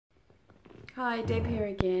Hi, Deb here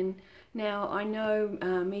again. Now, I know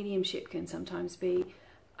mediumship can sometimes be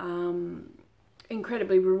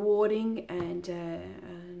incredibly rewarding and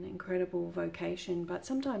an incredible vocation, but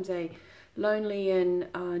sometimes a lonely and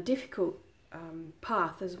difficult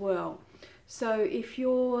path as well. So if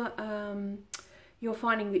you're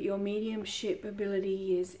finding that your mediumship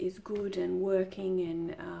ability is good and working,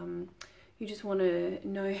 and you just want to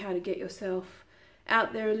know how to get yourself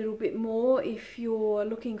out there a little bit more, if you're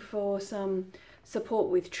looking for some support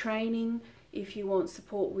with training, if you want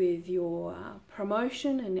support with your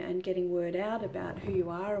promotion and getting word out about who you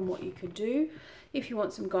are and what you could do, if you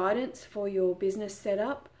want some guidance for your business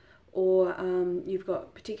setup, or you've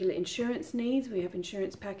got particular insurance needs, we have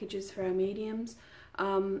insurance packages for our mediums,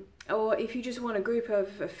 or if you just want a group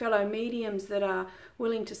of fellow mediums that are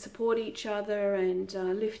willing to support each other and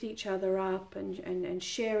lift each other up and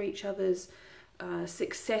share each other's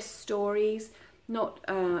success stories, not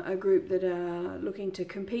a group that are looking to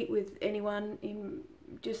compete with anyone, in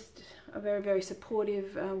just a very, very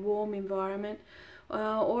supportive, warm environment.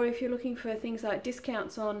 Or if you're looking for things like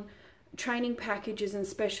discounts on training packages and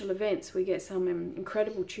special events, we get some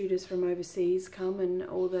incredible tutors from overseas come, and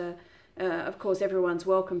all the of course everyone's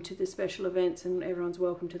welcome to the special events and everyone's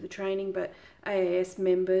welcome to the training, but AAS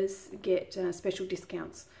members get special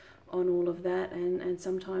discounts on all of that, and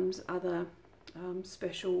sometimes other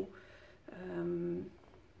special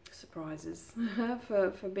surprises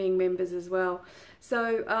for being members as well.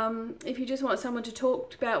 So if you just want someone to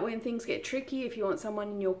talk about when things get tricky, if you want someone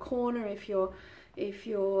in your corner, if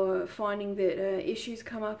you're finding that issues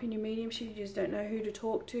come up in your mediumship, you just don't know who to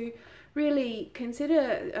talk to, really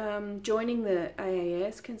consider joining the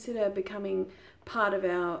AAS, consider becoming part of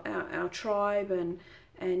our tribe,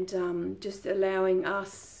 and just allowing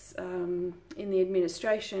us in the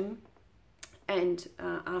administration and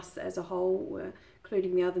us as a whole,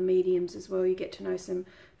 including the other mediums as well. You get to know some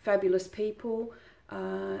fabulous people,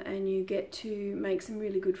 and you get to make some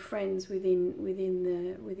really good friends within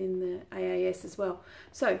the AAS as well.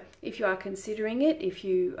 So if you are considering it, if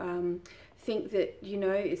you think that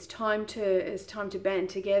it's time to band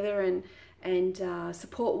together and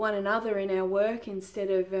support one another in our work instead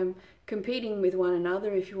of competing with one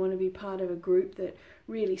another, if you want to be part of a group that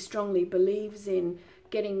really strongly believes in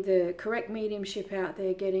getting the correct mediumship out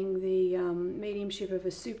there, getting the mediumship of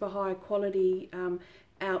a super high quality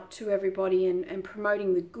out to everybody, and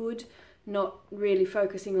promoting the good, not really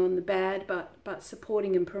focusing on the bad, but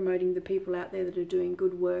supporting and promoting the people out there that are doing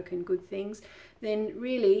good work and good things, then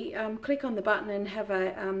really click on the button and have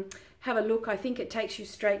a look. I think it takes you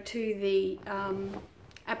straight to the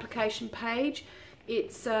application page.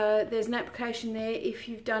 There's an application there. If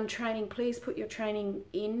you've done training, please put your training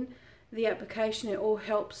in the application. It all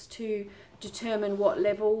helps to determine what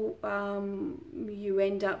level you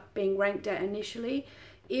end up being ranked at initially.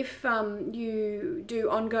 If you do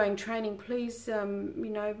ongoing training, please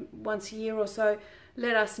once a year or so,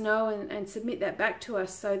 let us know and submit that back to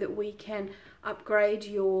us so that we can upgrade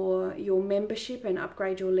your membership and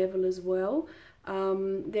upgrade your level as well.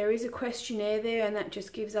 There is a questionnaire there, and that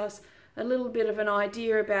just gives us a little bit of an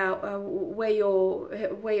idea about where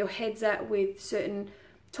your head's at with certain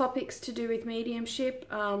topics to do with mediumship.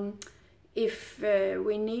 If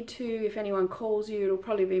we need to, if anyone calls you, it'll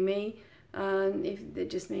probably be me. If it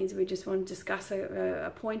just means we just want to discuss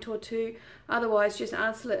a point or two. Otherwise, just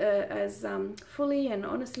answer it as fully and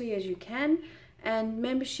honestly as you can. And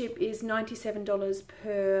membership is $97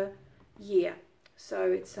 per year,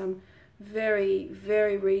 so it's very,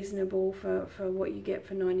 very reasonable for what you get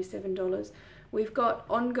for $97. We've got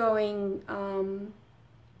ongoing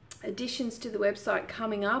additions to the website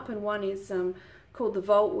coming up, and one is called the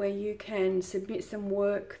Vault, where you can submit some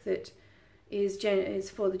work that is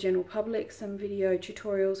for the general public, some video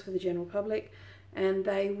tutorials for the general public, and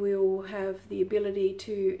they will have the ability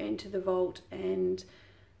to enter the Vault and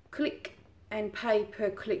click and pay per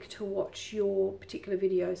click to watch your particular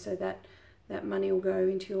video, so that money will go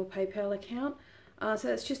into your PayPal account. So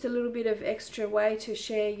that's just a little bit of extra way to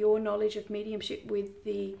share your knowledge of mediumship with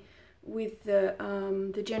the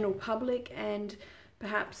general public, and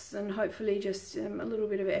perhaps and hopefully just a little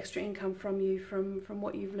bit of extra income from you from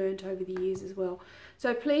what you've learned over the years as well.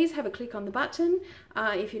 So please have a click on the button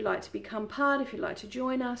if you'd like to become part, if you'd like to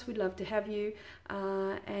join us. We'd love to have you,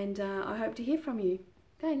 and I hope to hear from you.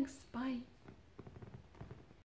 Thanks. Bye.